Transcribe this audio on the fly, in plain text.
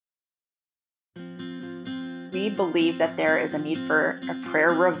we believe that there is a need for a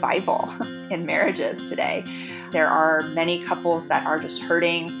prayer revival in marriages today. There are many couples that are just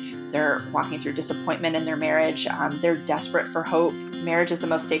hurting. They're walking through disappointment in their marriage. They're desperate for hope. Marriage is the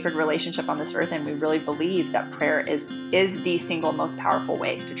most sacred relationship on this earth, and we really believe that prayer is the single most powerful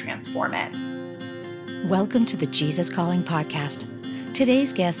way to transform it. Welcome to the Jesus Calling Podcast.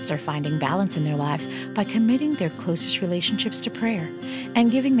 Today's guests are finding balance in their lives by committing their closest relationships to prayer and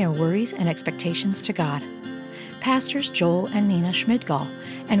giving their worries and expectations to God. Pastors Joel and Nina Schmidgall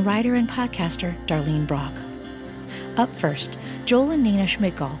and writer and podcaster Darlene Brock. Up first, Joel and Nina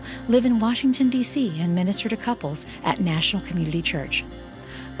Schmidgall live in Washington, D.C. and minister to couples at National Community Church.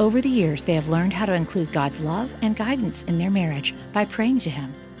 Over the years, they have learned how to include God's love and guidance in their marriage by praying to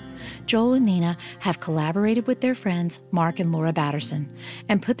Him. Joel and Nina have collaborated with their friends, Mark and Laura Batterson,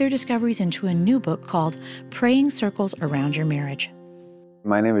 and put their discoveries into a new book called Praying Circles Around Your Marriage.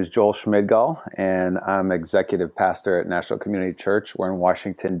 My name is Joel Schmidgall, and I'm executive pastor at National Community Church. We're in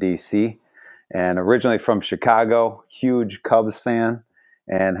Washington, D.C., and originally from Chicago, huge Cubs fan,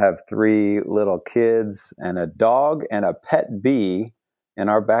 and have 3 little kids and a dog and a pet bee in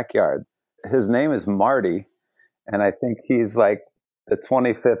our backyard. His name is Marty, and I think he's like the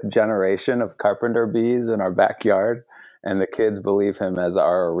 25th generation of carpenter bees in our backyard, and the kids believe him as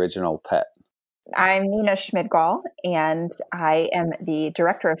our original pet. I'm Nina Schmidgall, and I am the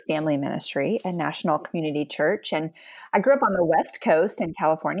Director of Family Ministry at National Community Church. And I grew up on the West Coast in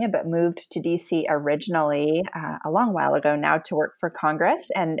California, but moved to DC originally a long while ago now to work for Congress,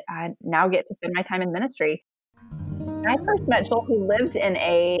 and I now get to spend my time in ministry. When I first met Joel, he lived in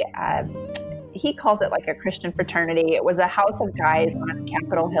he calls it like a Christian fraternity. It was a house of guys on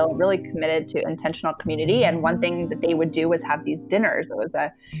Capitol Hill, really committed to intentional community. And one thing that they would do was have these dinners. It was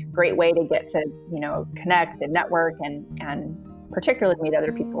a great way to get to, connect and network and particularly meet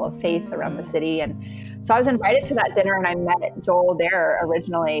other people of faith around the city. And so I was invited to that dinner, and I met Joel there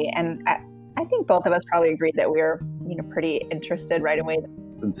originally. And I think both of us probably agreed that we were, pretty interested right away.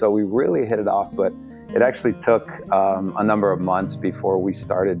 And so we really hit it off, but it actually took a number of months before we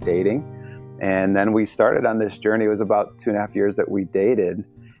started dating. And then we started on this journey. It was about 2.5 years that we dated.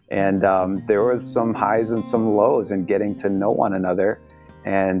 And there was some highs and some lows in getting to know one another.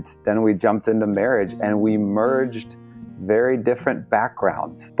 And then we jumped into marriage, and we merged very different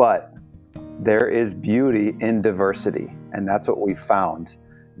backgrounds. But there is beauty in diversity. And that's what we found,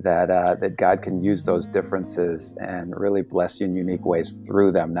 that God can use those differences and really bless you in unique ways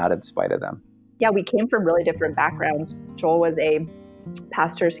through them, not in spite of them. Yeah, we came from really different backgrounds. Joel was a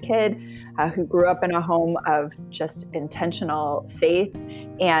pastor's kid who grew up in a home of just intentional faith.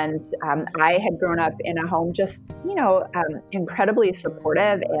 And I had grown up in a home just, incredibly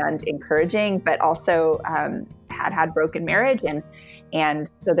supportive and encouraging, but also had broken marriage.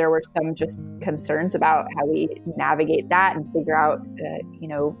 And so there were some just concerns about how we navigate that and figure out,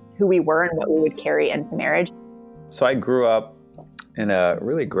 who we were and what we would carry into marriage. So I grew up in a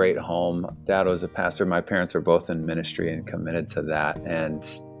really great home. Dad was a pastor. My parents were both in ministry and committed to that. And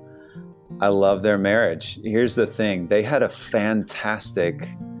I love their marriage. Here's the thing. They had a fantastic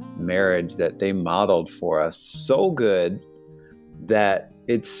marriage that they modeled for us, so good that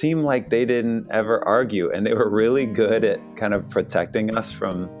it seemed like they didn't ever argue. And they were really good at kind of protecting us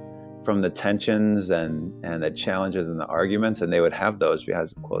from the tensions and the challenges and the arguments. And they would have those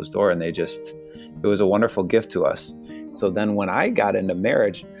behind a closed door. And it was a wonderful gift to us. So then when I got into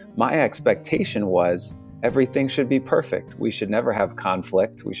marriage, my expectation was everything should be perfect. We should never have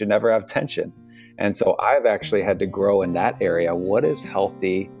conflict. We should never have tension. And so I've actually had to grow in that area. What is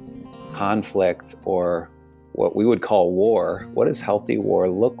healthy conflict, or what we would call war? What does healthy war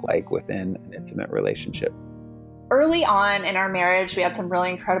look like within an intimate relationship? Early on in our marriage, we had some really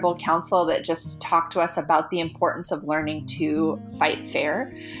incredible counsel that just talked to us about the importance of learning to fight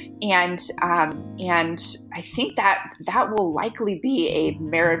fair. And I think that will likely be a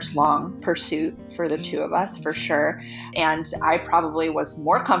marriage-long pursuit for the two of us, for sure. And I probably was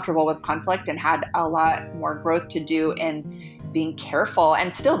more comfortable with conflict and had a lot more growth to do in being careful,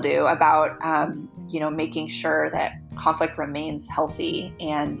 and still do, about making sure that conflict remains healthy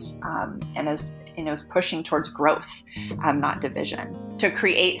and is pushing towards growth, not division. To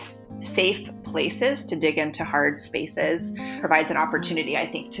create safe places to dig into hard spaces provides an opportunity, I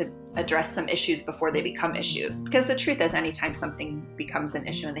think, to address some issues before they become issues. Because the truth is, anytime something becomes an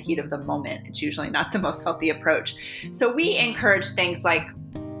issue in the heat of the moment, it's usually not the most healthy approach. So we encourage things like,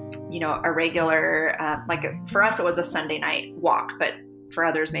 a regular, for us, it was a Sunday night walk, but for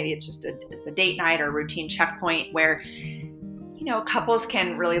others, maybe it's a date night or a routine checkpoint where couples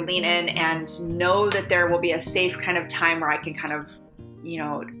can really lean in and know that there will be a safe kind of time where I can kind of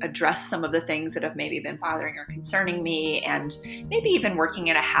address some of the things that have maybe been bothering or concerning me, and maybe even working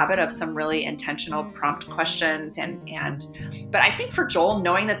in a habit of some really intentional prompt questions. But I think for Joel,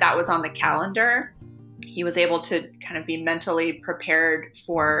 knowing that was on the calendar, he was able to kind of be mentally prepared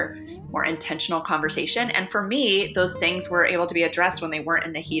for more intentional conversation. And for me, those things were able to be addressed when they weren't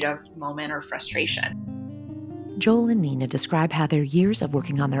in the heat of moment or frustration. Joel and Nina describe how their years of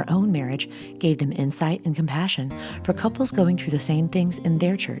working on their own marriage gave them insight and compassion for couples going through the same things in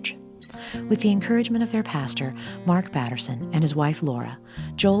their church. With the encouragement of their pastor, Mark Batterson, and his wife, Laura,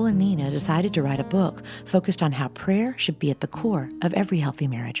 Joel and Nina decided to write a book focused on how prayer should be at the core of every healthy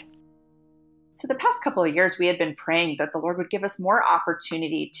marriage. So the past couple of years, we had been praying that the Lord would give us more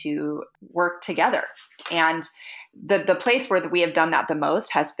opportunity to work together. And the place where we have done that the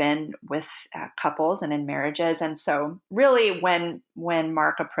most has been with couples and in marriages. And so really when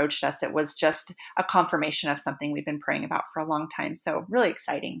Mark approached us, it was just a confirmation of something we've been praying about for a long time. So really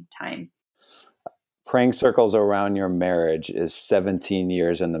exciting time. Praying circles around your marriage is 17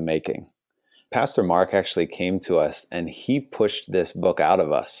 years in the making. Pastor Mark actually came to us and he pushed this book out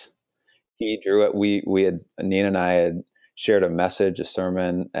of us. He drew it. Nina and I had shared a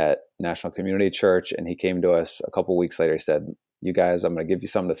sermon at National Community Church, and he came to us a couple weeks later. He said, "You guys, I'm going to give you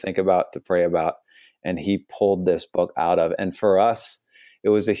something to think about, to pray about." And he pulled this book out of. And for us, it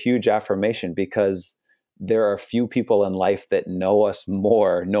was a huge affirmation, because there are few people in life that know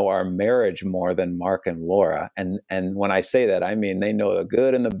our marriage more than Mark and Laura. And when I say that, I mean they know the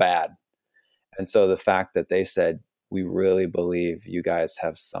good and the bad. And so the fact that they said, "We really believe you guys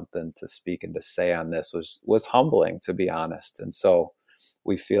have something to speak and to say on this," was humbling, to be honest. And so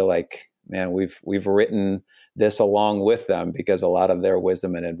we feel like, man, we've written this along with them, because a lot of their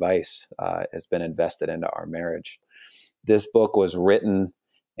wisdom and advice has been invested into our marriage. This book was written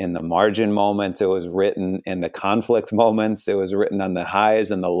in the margin moments. It was written in the conflict moments. It was written on the highs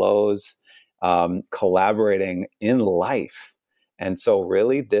and the lows, collaborating in life. And so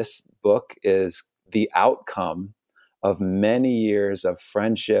really, this book is the outcome of many years of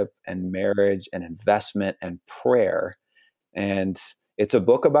friendship and marriage and investment and prayer. And it's a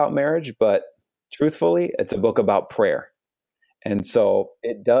book about marriage, but truthfully, it's a book about prayer. And so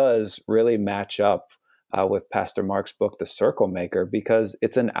it does really match up with Pastor Mark's book, The Circle Maker, because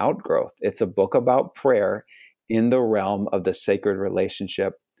it's an outgrowth. It's a book about prayer in the realm of the sacred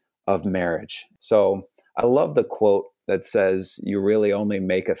relationship of marriage. So I love the quote that says, "You really only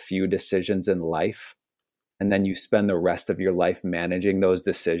make a few decisions in life, and then you spend the rest of your life managing those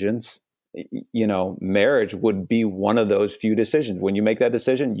decisions." Marriage would be one of those few decisions. When you make that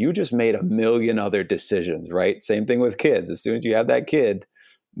decision, you just made a million other decisions, right? Same thing with kids. As soon as you have that kid,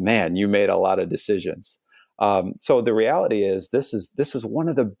 man, you made a lot of decisions. So the reality is, this is one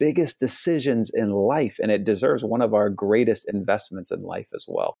of the biggest decisions in life, and it deserves one of our greatest investments in life as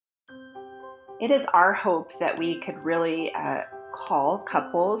well. It is our hope that we could really call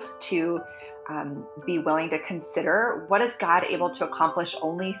couples to be willing to consider, what is God able to accomplish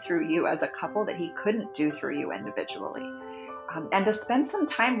only through you as a couple that he couldn't do through you individually? And to spend some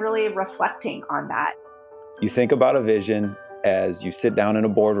time really reflecting on that. You think about a vision as you sit down in a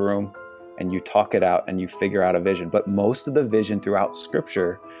boardroom and you talk it out and you figure out a vision. But most of the vision throughout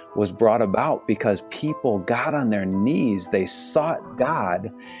Scripture was brought about because people got on their knees, they sought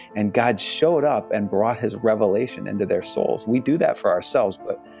God, and God showed up and brought his revelation into their souls. We do that for ourselves,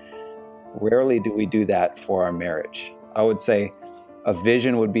 but rarely do we do that for our marriage. I would say a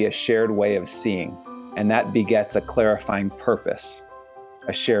vision would be a shared way of seeing, and that begets a clarifying purpose,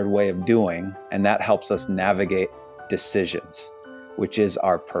 a shared way of doing, and that helps us navigate decisions, which is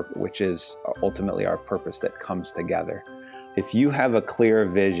ultimately our purpose that comes together. If you have a clear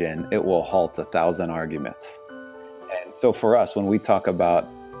vision, it will halt 1,000 arguments. And so for us, when we talk about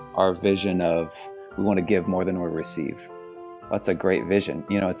our vision of we want to give more than we receive, that's a great vision.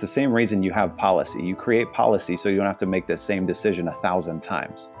 It's the same reason you have policy. You create policy so you don't have to make the same decision 1,000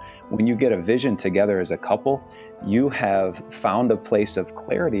 times. When you get a vision together as a couple, you have found a place of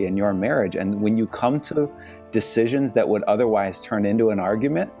clarity in your marriage. And when you come to decisions that would otherwise turn into an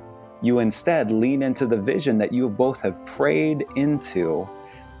argument, you instead lean into the vision that you both have prayed into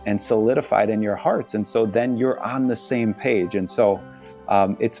and solidified in your hearts. And so then you're on the same page. And so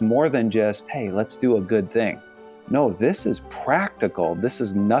it's more than just, hey, let's do a good thing. No, this is practical. This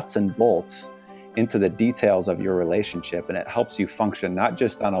is nuts and bolts into the details of your relationship. And it helps you function not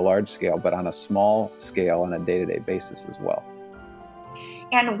just on a large scale, but on a small scale on a day-to-day basis as well.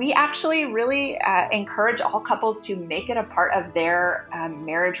 And we actually really encourage all couples to make it a part of their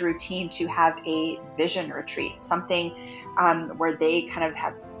marriage routine to have a vision retreat, something where they kind of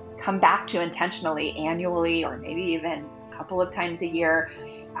have come back to intentionally annually, or maybe even a couple of times a year,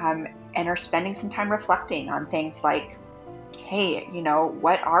 and are spending some time reflecting on things like, hey,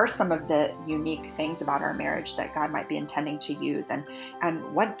 what are some of the unique things about our marriage that God might be intending to use? And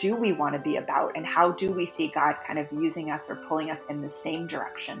what do we want to be about? And how do we see God kind of using us or pulling us in the same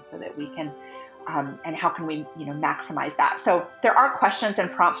direction so that we can, and how can we, maximize that? So there are questions and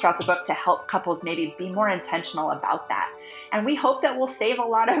prompts throughout the book to help couples maybe be more intentional about that. And we hope that we'll save a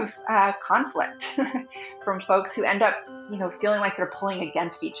lot of conflict from folks who end up, feeling like they're pulling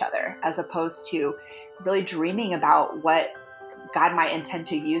against each other, as opposed to really dreaming about what God might intend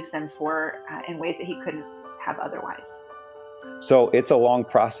to use them for in ways that he couldn't have otherwise. So it's a long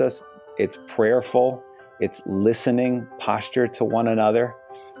process. It's prayerful. It's listening posture to one another.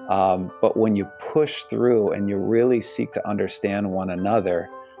 But when you push through and you really seek to understand one another,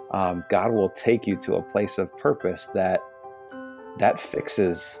 God will take you to a place of purpose that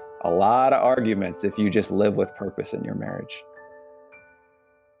fixes a lot of arguments if you just live with purpose in your marriage.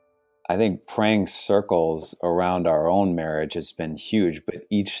 I think praying circles around our own marriage has been huge, but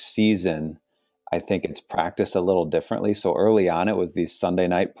each season, I think it's practiced a little differently. So early on, it was these Sunday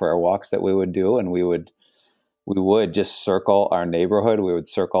night prayer walks that we would do, and we would just circle our neighborhood. We would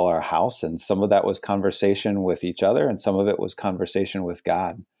circle our house, and some of that was conversation with each other, and some of it was conversation with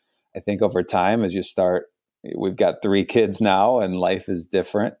God. I think over time, as you start, we've got 3 kids now, and life is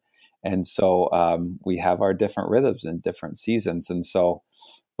different. And so we have our different rhythms and different seasons. And so,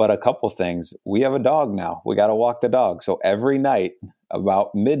 but a couple things, we have a dog now. We got to walk the dog. So every night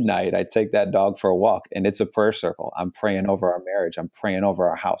about midnight, I take that dog for a walk, and it's a prayer circle. I'm praying over our marriage. I'm praying over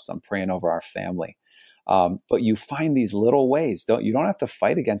our house. I'm praying over our family. But you find these little ways. You don't have to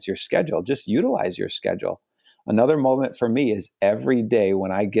fight against your schedule. Just utilize your schedule. Another moment for me is every day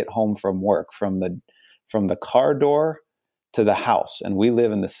when I get home from work, from the car door to the house, and we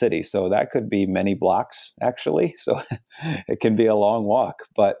live in the city, so that could be many blocks actually. So it can be a long walk.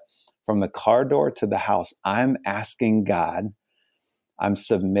 But from the car door to the house, I'm asking God, I'm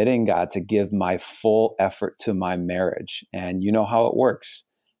submitting God to give my full effort to my marriage. And you know how it works.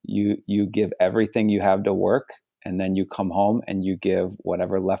 You give everything you have to work, and then you come home and you give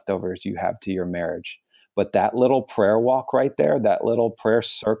whatever leftovers you have to your marriage. But that little prayer walk right there, that little prayer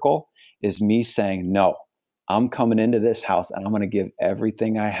circle, is me saying, no, I'm coming into this house and I'm going to give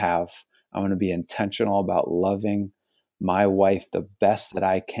everything I have. I'm going to be intentional about loving my wife the best that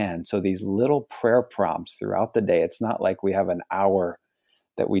I can. So these little prayer prompts throughout the day, it's not like we have an hour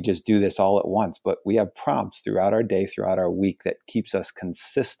that we just do this all at once, but we have prompts throughout our day, throughout our week, that keeps us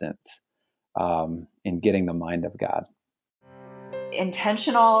consistent in getting the mind of God.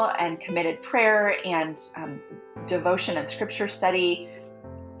 Intentional and committed prayer and devotion and scripture study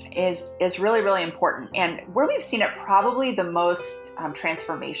is really, really important. And where we've seen it probably the most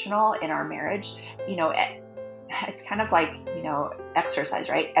transformational in our marriage, it's kind of like, exercise,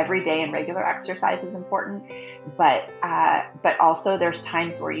 right? Every day and regular exercise is important, but also there's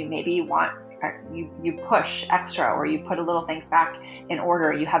times where you maybe want, you push extra, or you put a little things back in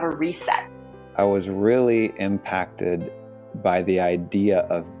order. You have a reset. I was really impacted by the idea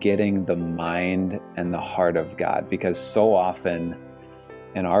of getting the mind and the heart of God, because so often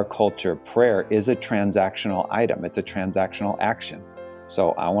in our culture, prayer is a transactional item. It's a transactional action.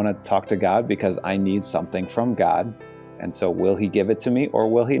 So I want to talk to God because I need something from God. And so will he give it to me, or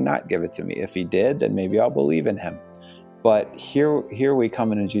will he not give it to me? If he did, then maybe I'll believe in him. But here we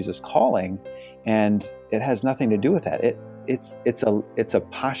come into Jesus Calling, and it has nothing to do with that. It's a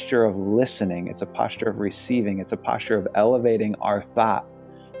posture of listening. It's a posture of receiving. It's a posture of elevating our thought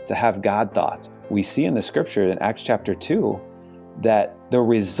to have God thoughts. We see in the scripture in Acts chapter 2 that the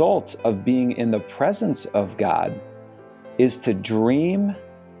result of being in the presence of God is to dream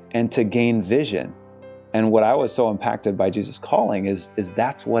and to gain vision. And what I was so impacted by Jesus Calling is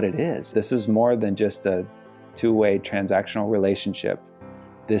that's what it is. This is more than just a two-way transactional relationship.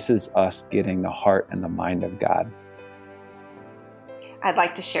 This is us getting the heart and the mind of God. I'd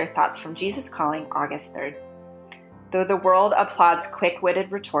like to share thoughts from Jesus Calling, August 3rd. Though the world applauds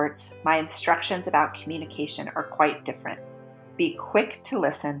quick-witted retorts, my instructions about communication are quite different. Be quick to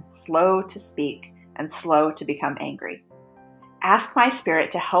listen, slow to speak, and slow to become angry. Ask my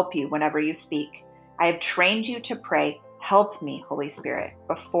Spirit to help you whenever you speak. I have trained you to pray, "Help me, Holy Spirit,"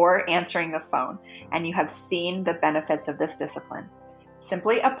 before answering the phone, and you have seen the benefits of this discipline.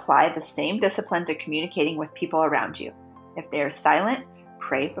 Simply apply the same discipline to communicating with people around you. If they are silent,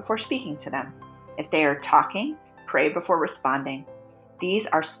 pray before speaking to them. If they are talking, pray before responding. These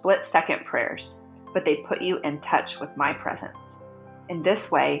are split-second prayers, but they put you in touch with my presence. In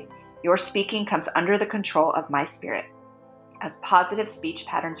this way, your speaking comes under the control of my Spirit. As positive speech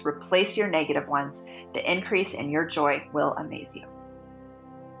patterns replace your negative ones, the increase in your joy will amaze you.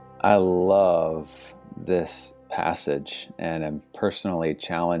 I love this passage and am personally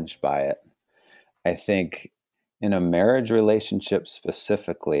challenged by it. I think in a marriage relationship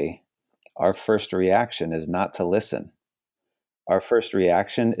specifically, our first reaction is not to listen. Our first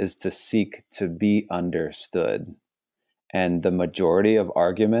reaction is to seek to be understood. And the majority of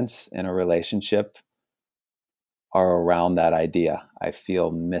arguments in a relationship are around that idea. I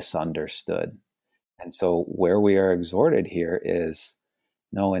feel misunderstood. And so where we are exhorted here is,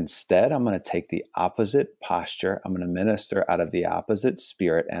 no, instead, I'm going to take the opposite posture. I'm going to minister out of the opposite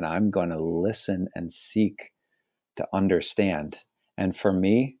spirit, and I'm going to listen and seek to understand. And for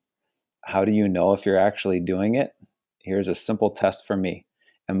me, how do you know if you're actually doing it? Here's a simple test for me.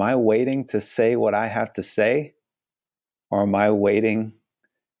 Am I waiting to say what I have to say? Or am I waiting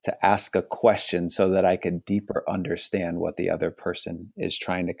to ask a question so that I could deeper understand what the other person is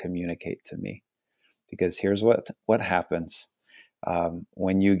trying to communicate to me? Because here's what happens.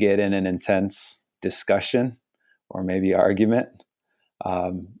 When you get in an intense discussion or maybe argument,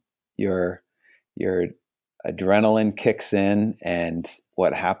 your adrenaline kicks in, and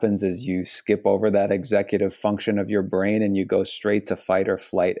what happens is you skip over that executive function of your brain and you go straight to fight or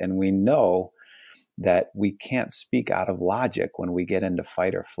flight. And we know that we can't speak out of logic when we get into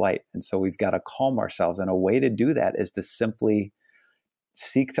fight or flight. And so we've got to calm ourselves. And a way to do that is to simply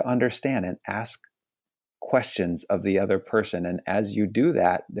seek to understand and ask questions of the other person. And as you do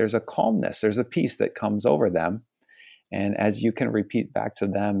that, there's a calmness, there's a peace that comes over them. And as you can repeat back to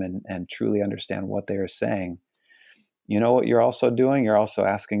them and truly understand what they are saying, you know what you're also doing? You're also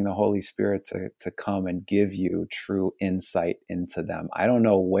asking the Holy Spirit to come and give you true insight into them. I don't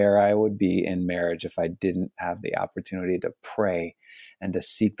know where I would be in marriage if I didn't have the opportunity to pray and to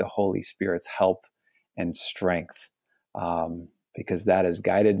seek the Holy Spirit's help and strength, because that has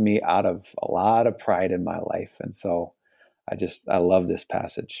guided me out of a lot of pride in my life. And so I love this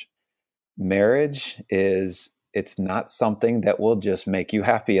passage. Marriage it's not something that will just make you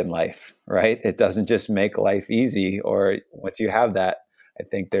happy in life, right? It doesn't just make life easy, or once you have that, I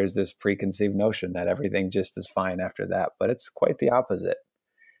think there's this preconceived notion that everything just is fine after that, but it's quite the opposite.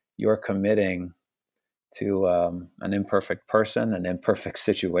 You're committing to an imperfect person, an imperfect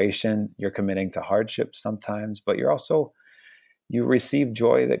situation. You're committing to hardship sometimes, but you receive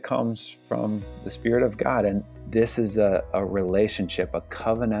joy that comes from the Spirit of God. And this is a relationship, a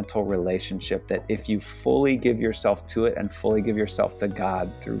covenantal relationship, that if you fully give yourself to it and fully give yourself to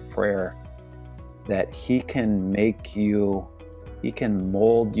God through prayer, that He can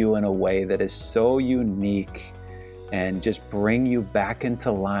mold you in a way that is so unique and just bring you back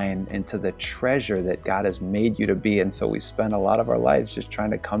into line, into the treasure that God has made you to be. And so we spend a lot of our lives just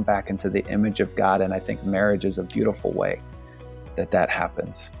trying to come back into the image of God. And I think marriage is a beautiful way that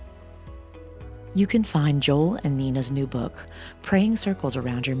happens. You can find Joel and Nina's new book, Praying Circles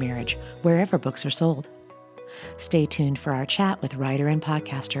Around Your Marriage, wherever books are sold. Stay tuned for our chat with writer and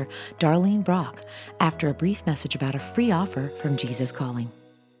podcaster Darlene Brock after a brief message about a free offer from Jesus Calling.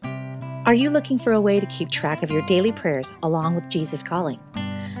 Are you looking for a way to keep track of your daily prayers along with Jesus Calling?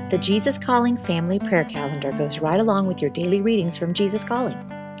 The Jesus Calling Family Prayer Calendar goes right along with your daily readings from Jesus Calling.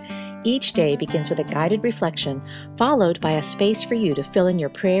 Each day begins with a guided reflection, followed by a space for you to fill in your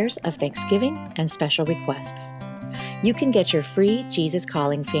prayers of thanksgiving and special requests. You can get your free Jesus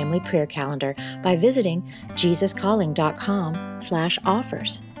Calling Family Prayer Calendar by visiting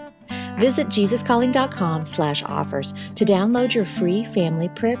jesuscalling.com/offers. Visit jesuscalling.com/offers to download your free family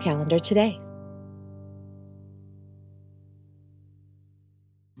prayer calendar today.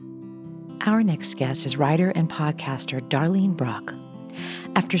 Our next guest is writer and podcaster Darlene Brock.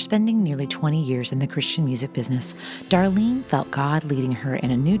 After spending nearly 20 years in the Christian music business, Darlene felt God leading her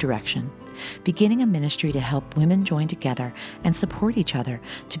in a new direction, beginning a ministry to help women join together and support each other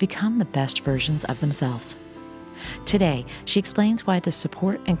to become the best versions of themselves. Today, she explains why the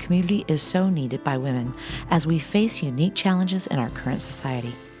support and community is so needed by women as we face unique challenges in our current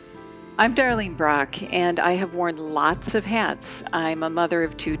society. I'm Darlene Brock, and I have worn lots of hats. I'm a mother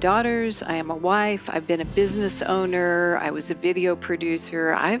of 2 daughters. I am a wife. I've been a business owner. I was a video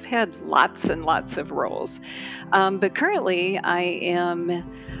producer. I've had lots and lots of roles. But currently, I am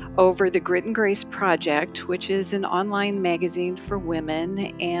over the Grit and Grace Project, which is an online magazine for women.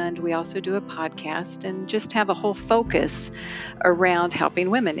 And we also do a podcast and just have a whole focus around helping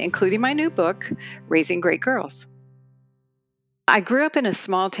women, including my new book, Raising Great Girls. I grew up in a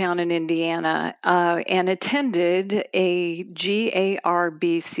small town in Indiana and attended a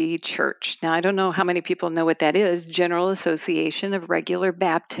GARBC church. Now, I don't know how many people know what that is, General Association of Regular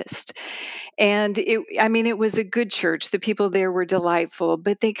Baptist. And it was a good church. The people there were delightful,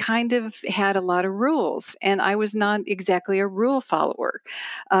 but they kind of had a lot of rules. And I was not exactly a rule follower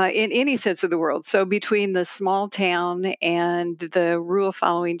in any sense of the word. So between the small town and the rule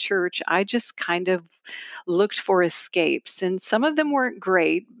following church, I just kind of looked for escapes. And some of them weren't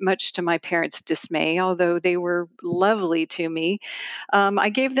great, much to my parents' dismay, although they were lovely to me. I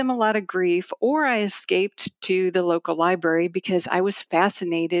gave them a lot of grief, or I escaped to the local library because I was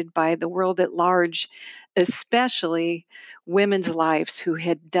fascinated by the world at large, especially women's lives who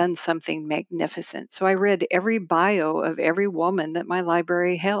had done something magnificent. So I read every bio of every woman that my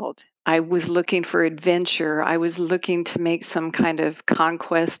library held. I was looking for adventure. I was looking to make some kind of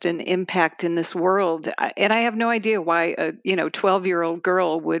conquest and impact in this world. And I have no idea why a 12-year-old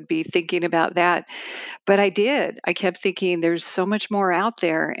girl would be thinking about that. But I did. I kept thinking there's so much more out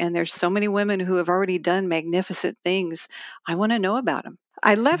there, and there's so many women who have already done magnificent things. I want to know about them.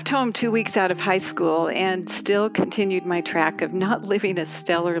 I left home 2 weeks out of high school and still continued my track of not living a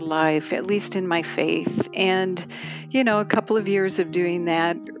stellar life, at least in my faith. And, a couple of years of doing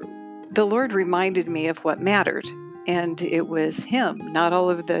that, the Lord reminded me of what mattered. And it was Him, not all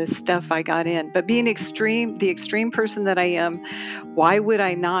of the stuff I got in. But being the extreme person that I am, why would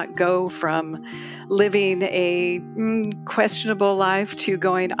I not go from living a questionable life to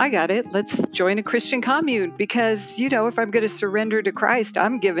going, I got it, let's join a Christian commune? Because, if I'm going to surrender to Christ,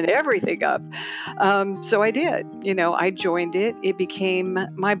 I'm giving everything up. So I did. I joined it. It became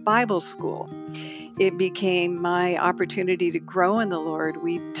my Bible school. It became my opportunity to grow in the Lord.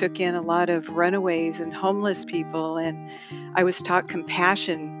 We took in a lot of runaways and homeless people, and I was taught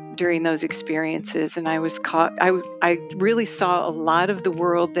compassion during those experiences. And I really saw a lot of the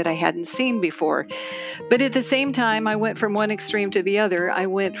world that I hadn't seen before. But at the same time, I went from one extreme to the other. I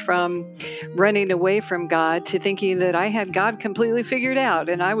went from running away from God to thinking that I had God completely figured out,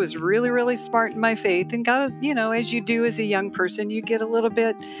 and I was really, really smart in my faith. And God, as you do as a young person, you get a little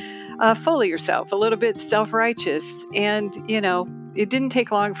bit full of yourself, a little bit self-righteous. And, it didn't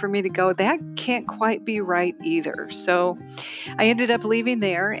take long for me to go, that can't quite be right either. So I ended up leaving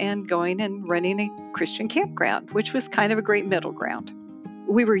there and going and running a Christian campground, which was kind of a great middle ground.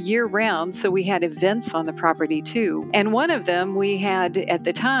 We were year-round, so we had events on the property too. And one of them, we had at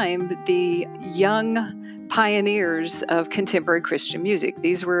the time the young pioneers of contemporary Christian music.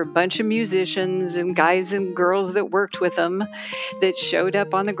 These were a bunch of musicians and guys and girls that worked with them that showed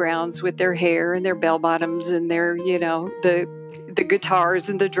up on the grounds with their hair and their bell bottoms and their, the guitars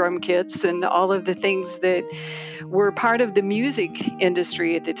and the drum kits and all of the things that were part of the music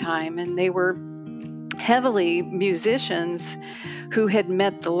industry at the time. And they were heavily musicians who had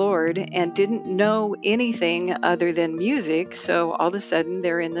met the Lord and didn't know anything other than music. So all of a sudden,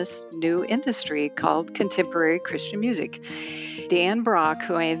 they're in this new industry called contemporary Christian music. Darlene Brock,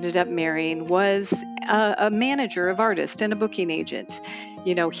 who I ended up marrying, was a manager of artists and a booking agent.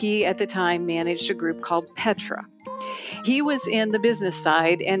 He at the time managed a group called Petra. He was in the business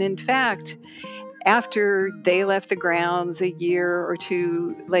side, and in fact, after they left the grounds a year or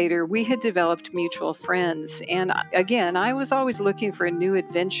two later, we had developed mutual friends. And again, I was always looking for a new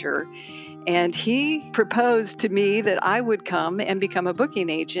adventure. And he proposed to me that I would come and become a booking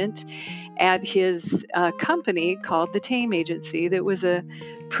agent at his company called the Tame Agency, that was a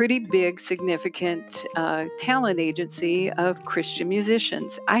pretty big, significant talent agency of Christian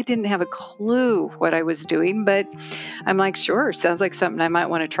musicians. I didn't have a clue what I was doing, but I'm like, sure, sounds like something I might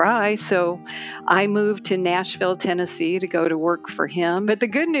want to try. So I moved to Nashville, Tennessee to go to work for him. But the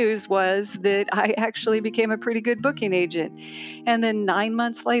good news was that I actually became a pretty good booking agent. And then 9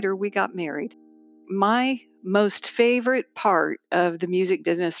 months later, we got married. My most favorite part of the music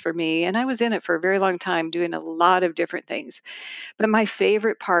business for me, and I was in it for a very long time doing a lot of different things, but my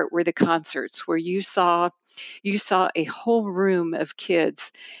favorite part were the concerts where you saw a whole room of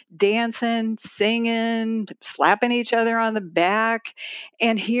kids dancing, singing, slapping each other on the back,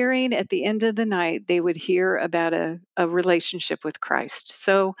 and hearing at the end of the night, they would hear about a relationship with Christ.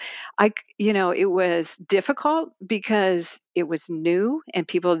 So it was difficult because it was new and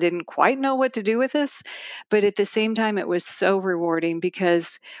people didn't quite know what to do with us. But at the same time, it was so rewarding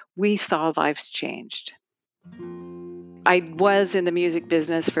because we saw lives changed. I was in the music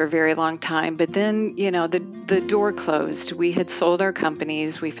business for a very long time, but then, the door closed. We had sold our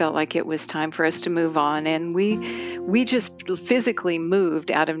companies. We felt like it was time for us to move on. And we just physically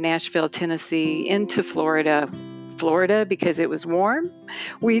moved out of Nashville, Tennessee into Florida Florida because it was warm.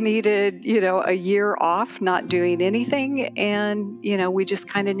 We needed, a year off, not doing anything. And, we just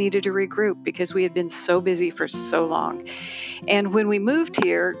kind of needed to regroup because we had been so busy for so long. And when we moved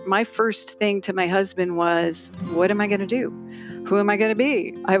here, my first thing to my husband was, what am I going to do? Who am I going to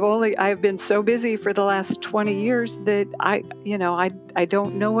be? I've been so busy for the last 20 years that I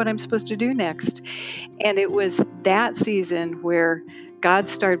don't know what I'm supposed to do next. And it was that season where God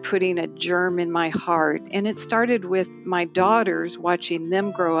started putting a germ in my heart. And it started with my daughters, watching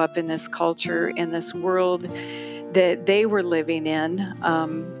them grow up in this culture, in this world that they were living in.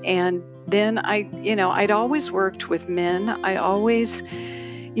 And then I'd always worked with men. I always,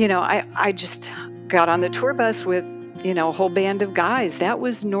 I just got on the tour bus with, a whole band of guys. That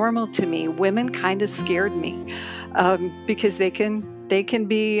was normal to me. Women kind of scared me because they can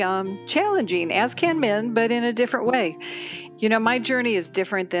be challenging, as can men, but in a different way. My journey is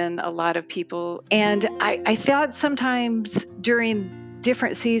different than a lot of people. And I thought sometimes during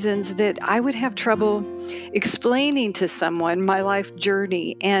different seasons that I would have trouble explaining to someone my life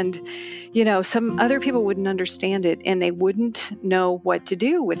journey. And, some other people wouldn't understand it and they wouldn't know what to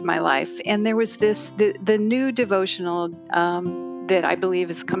do with my life. And there was the new devotional that I believe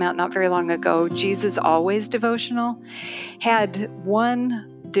has come out not very long ago, Jesus Always Devotional, had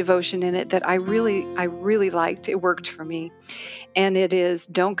one devotion in it that I really liked. It worked for me. And it is,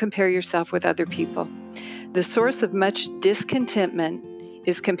 don't compare yourself with other people. The source of much discontentment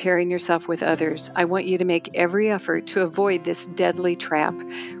is comparing yourself with others. I want you to make every effort to avoid this deadly trap.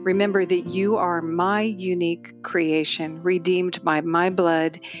 Remember that you are my unique creation, redeemed by my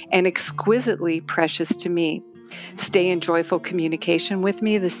blood, and exquisitely precious to me. Stay in joyful communication with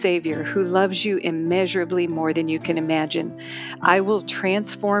me, the Savior, who loves you immeasurably more than you can imagine. I will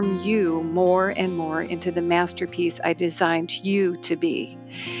transform you more and more into the masterpiece I designed you to be.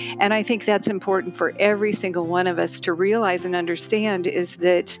 And I think that's important for every single one of us to realize and understand, is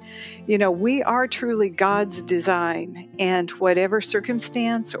that, we are truly God's design, and whatever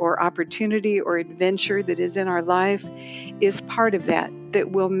circumstance or opportunity or adventure that is in our life is part of that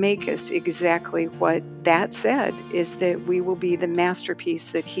will make us exactly what that said, is that we will be the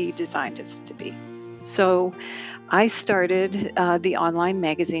masterpiece that He designed us to be. So I started the online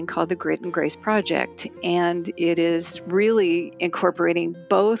magazine called the Grit and Grace Project, and it is really incorporating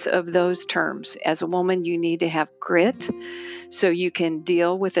both of those terms. As a woman, you need to have grit so you can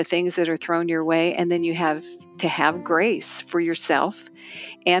deal with the things that are thrown your way, and then you have to have grace for yourself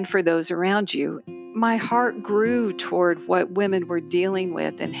and for those around you. My heart grew toward what women were dealing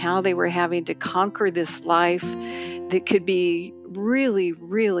with and how they were having to conquer this life that could be really,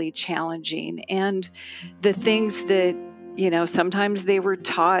 really challenging. And the things that, sometimes they were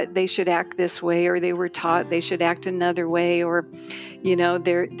taught they should act this way, or they were taught they should act another way, or,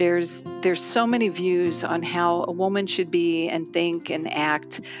 there's so many views on how a woman should be and think and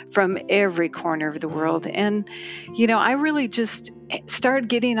act from every corner of the world. And, I really just started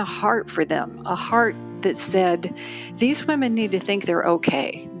getting a heart for them, a heart that said, these women need to think they're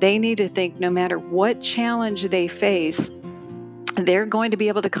okay. They need to think no matter what challenge they face, they're going to be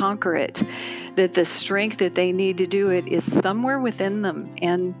able to conquer it, that the strength that they need to do it is somewhere within them.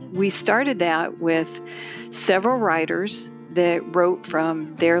 And we started that with several writers that wrote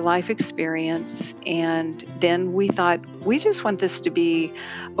from their life experience. And then we thought, we just want this to be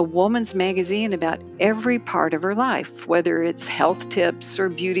a woman's magazine about every part of her life, whether it's health tips or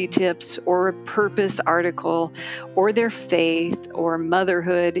beauty tips or a purpose article or their faith or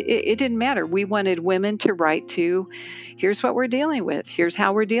motherhood. It didn't matter. We wanted women to write to, here's what we're dealing with, here's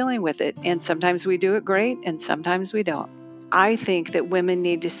how we're dealing with it. And sometimes we do it great and sometimes we don't. I think that women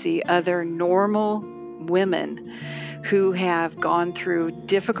need to see other normal women who have gone through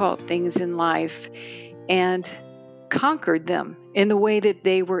difficult things in life and conquered them in the way that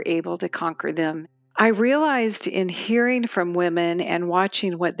they were able to conquer them. I realized in hearing from women and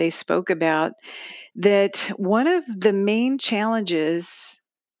watching what they spoke about that one of the main challenges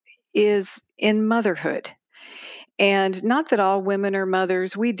is in motherhood. And not that all women are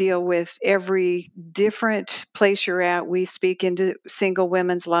mothers. We deal with every different place you're at. We speak into single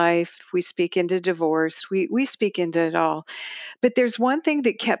women's life. We speak into divorce. We speak into it all. But there's one thing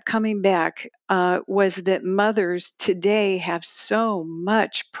that kept coming back was that mothers today have so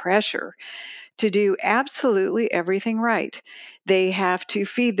much pressure to do absolutely everything right. They have to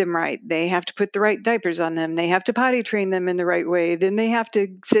feed them right. They have to put the right diapers on them. They have to potty train them in the right way. Then they have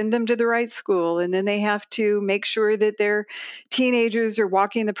to send them to the right school. And then they have to make sure that their teenagers are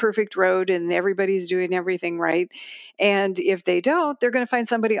walking the perfect road and everybody's doing everything right. And if they don't, they're going to find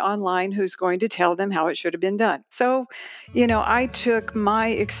somebody online who's going to tell them how it should have been done. So, I took my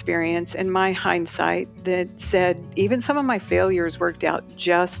experience and my hindsight that said even some of my failures worked out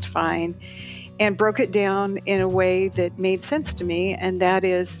just fine, and broke it down in a way that made sense to me. And that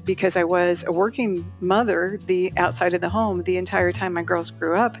is because I was a working mother, the outside of the home, the entire time my girls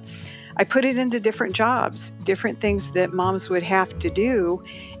grew up. I put it into different jobs, different things that moms would have to do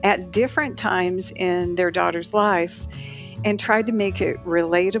at different times in their daughter's life, and tried to make it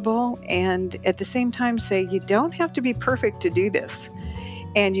relatable and at the same time say, you don't have to be perfect to do this,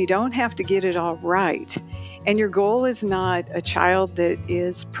 and you don't have to get it all right. And your goal is not a child that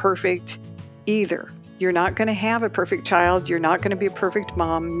is perfect either. You're not going to have a perfect child. You're not going to be a perfect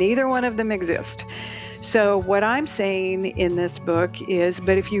mom. Neither one of them exist. So what I'm saying in this book is,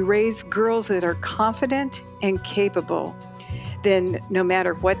 but if you raise girls that are confident and capable, then no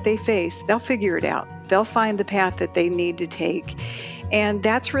matter what they face, they'll figure it out. They'll find the path that they need to take. And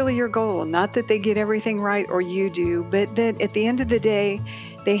that's really your goal. Not that they get everything right or you do, but that at the end of the day,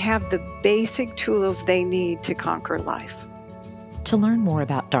 they have the basic tools they need to conquer life. To learn more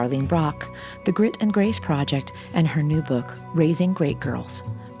about Darlene Brock, the Grit and Grace Project, and her new book, Raising Great Girls,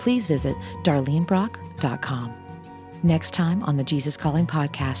 please visit darlenebrock.com. Next time on the Jesus Calling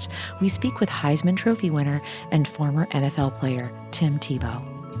podcast, we speak with Heisman Trophy winner and former NFL player Tim Tebow.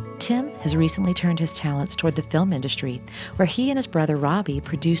 Tim has recently turned his talents toward the film industry, where he and his brother Robbie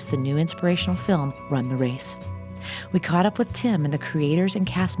produced the new inspirational film, Run the Race. We caught up with Tim and the creators and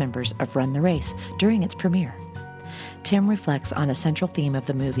cast members of Run the Race during its premiere. Tim reflects on a central theme of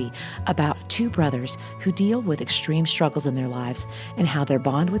the movie about two brothers who deal with extreme struggles in their lives and how their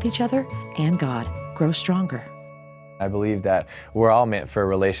bond with each other and God grows stronger. I believe that we're all meant for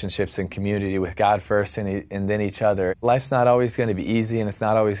relationships and community with God first and then each other. Life's not always going to be easy and it's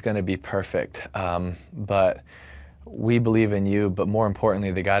not always going to be perfect, but we believe in you, but more importantly,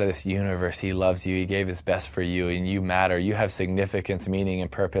 the God of this universe, He loves you, He gave His best for you, and you matter. You have significance, meaning,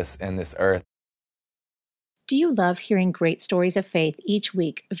 and purpose in this earth. Do you love hearing great stories of faith each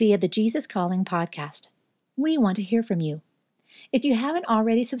week via the Jesus Calling podcast? We want to hear from you. If you haven't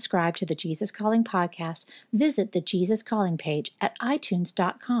already subscribed to the Jesus Calling podcast, visit the Jesus Calling page at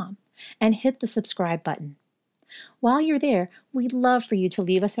iTunes.com and hit the subscribe button. While you're there, we'd love for you to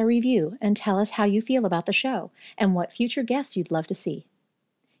leave us a review and tell us how you feel about the show and what future guests you'd love to see.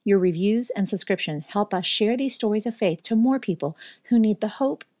 Your reviews and subscription help us share these stories of faith to more people who need the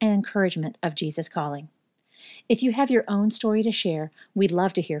hope and encouragement of Jesus Calling. If you have your own story to share, we'd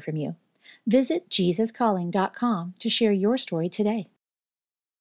love to hear from you. Visit JesusCalling.com to share your story today.